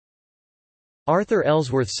Arthur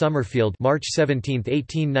Ellsworth Summerfield (March 17,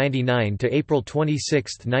 1899 to April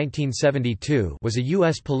 26, 1972) was a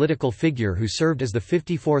U.S. political figure who served as the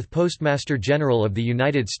 54th Postmaster General of the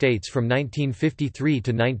United States from 1953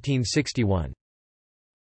 to 1961.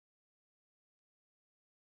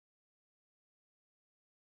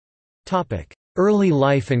 Topic: Early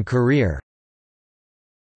life and career.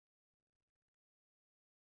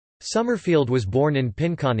 Summerfield was born in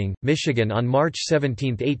Pinconning, Michigan on March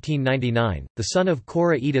 17, 1899, the son of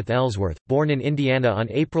Cora Edith Ellsworth, born in Indiana on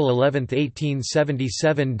April 11,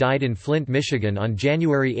 1877, died in Flint, Michigan on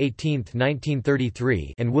January 18,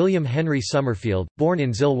 1933, and William Henry Summerfield, born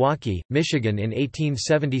in Zilwaukee, Michigan in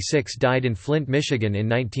 1876, died in Flint, Michigan in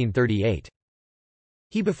 1938.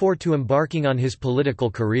 Before embarking on his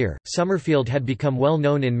political career, Summerfield had become well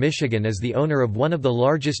known in Michigan as the owner of one of the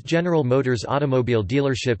largest General Motors automobile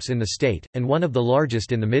dealerships in the state, and one of the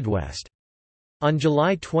largest in the Midwest. On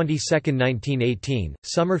July 22, 1918,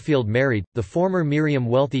 Summerfield married, the former Miriam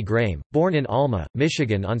Wealthy Graham, born in Alma,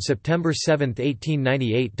 Michigan on September 7,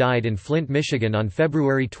 1898, died in Flint, Michigan on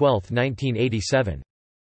February 12, 1987.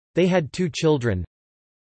 They had two children,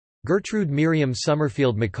 Gertrude Miriam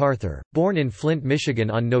Summerfield MacArthur, born in Flint,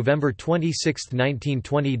 Michigan on November 26,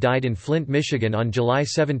 1920, died in Flint, Michigan on July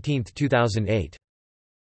 17, 2008.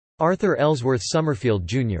 Arthur Ellsworth Summerfield,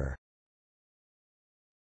 Jr.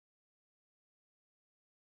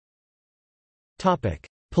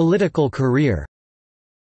 Political career.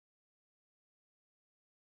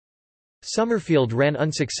 Summerfield ran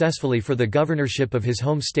unsuccessfully for the governorship of his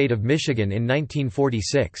home state of Michigan in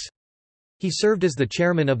 1946. He served as the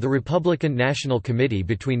chairman of the Republican National Committee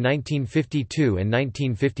between 1952 and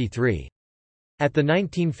 1953. At the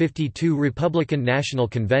 1952 Republican National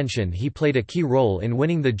Convention, he played a key role in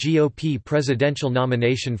winning the GOP presidential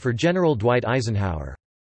nomination for General Dwight Eisenhower.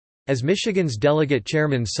 As Michigan's delegate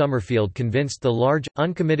chairman, Summerfield convinced the large,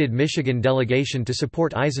 uncommitted Michigan delegation to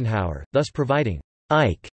support Eisenhower, thus providing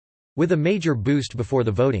Ike with a major boost before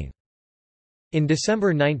the voting. In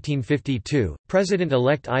December 1952,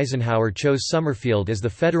 President-elect Eisenhower chose Summerfield as the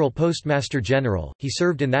federal Postmaster General. He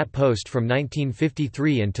served in that post from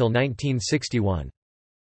 1953 until 1961.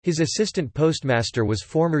 His assistant postmaster was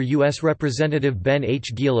former U.S. Representative Ben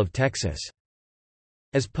H. Giel of Texas.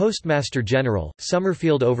 As Postmaster General,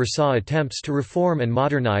 Summerfield oversaw attempts to reform and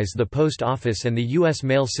modernize the post office and the U.S.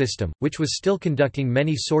 mail system, which was still conducting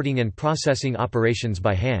many sorting and processing operations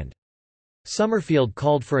by hand. Summerfield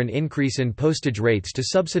called for an increase in postage rates to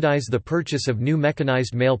subsidize the purchase of new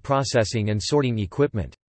mechanized mail processing and sorting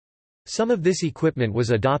equipment. Some of this equipment was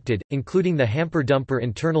adopted, including the hamper-dumper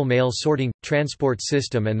internal mail sorting, transport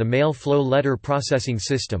system and the mail flow letter processing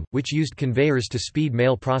system, which used conveyors to speed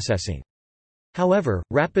mail processing. However,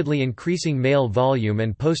 rapidly increasing mail volume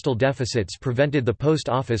and postal deficits prevented the post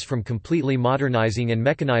office from completely modernizing and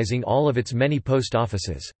mechanizing all of its many post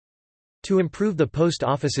offices. To improve the post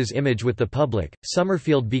office's image with the public,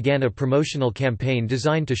 Summerfield began a promotional campaign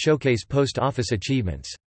designed to showcase post office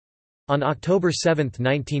achievements. On October 7,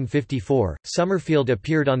 1954, Summerfield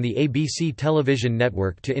appeared on the ABC television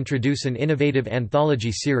network to introduce an innovative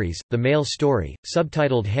anthology series, The Mail Story,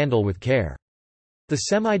 subtitled Handle with Care. The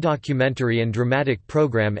semi-documentary and dramatic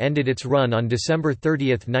program ended its run on December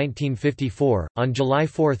 30, 1954. On July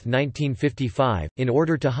 4, 1955, in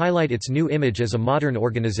order to highlight its new image as a modern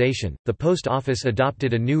organization, the Post Office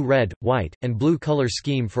adopted a new red, white, and blue color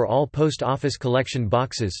scheme for all post office collection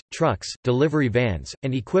boxes, trucks, delivery vans,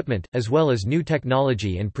 and equipment, as well as new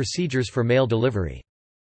technology and procedures for mail delivery.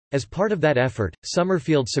 As part of that effort,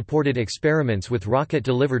 Summerfield supported experiments with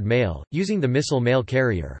rocket-delivered mail, using the missile mail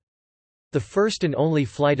carrier. The first and only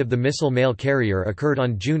flight of the missile mail carrier occurred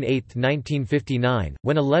on June 8, 1959,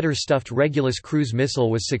 when a letter-stuffed Regulus cruise missile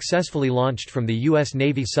was successfully launched from the U.S.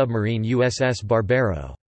 Navy submarine USS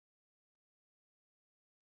Barbaro.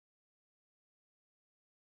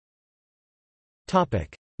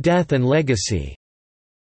 Death and legacy.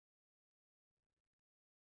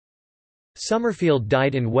 Summerfield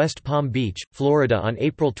died in West Palm Beach, Florida on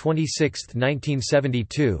April 26,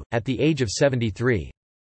 1972, at the age of 73.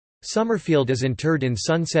 Summerfield is interred in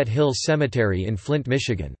Sunset Hills Cemetery in Flint,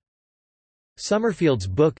 Michigan. Summerfield's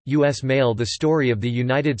book, U.S. Mail: The Story of the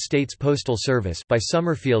United States Postal Service by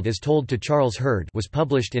Summerfield as Told to Charles Hurd was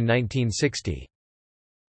published in 1960.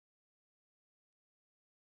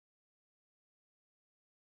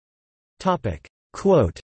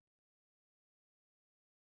 Quote: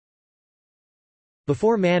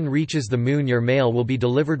 Before man reaches the moon, your mail will be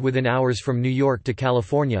delivered within hours from New York to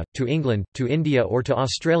California, to England, to India or to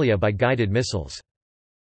Australia by guided missiles.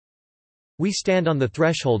 We stand on the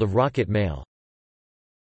threshold of rocket mail.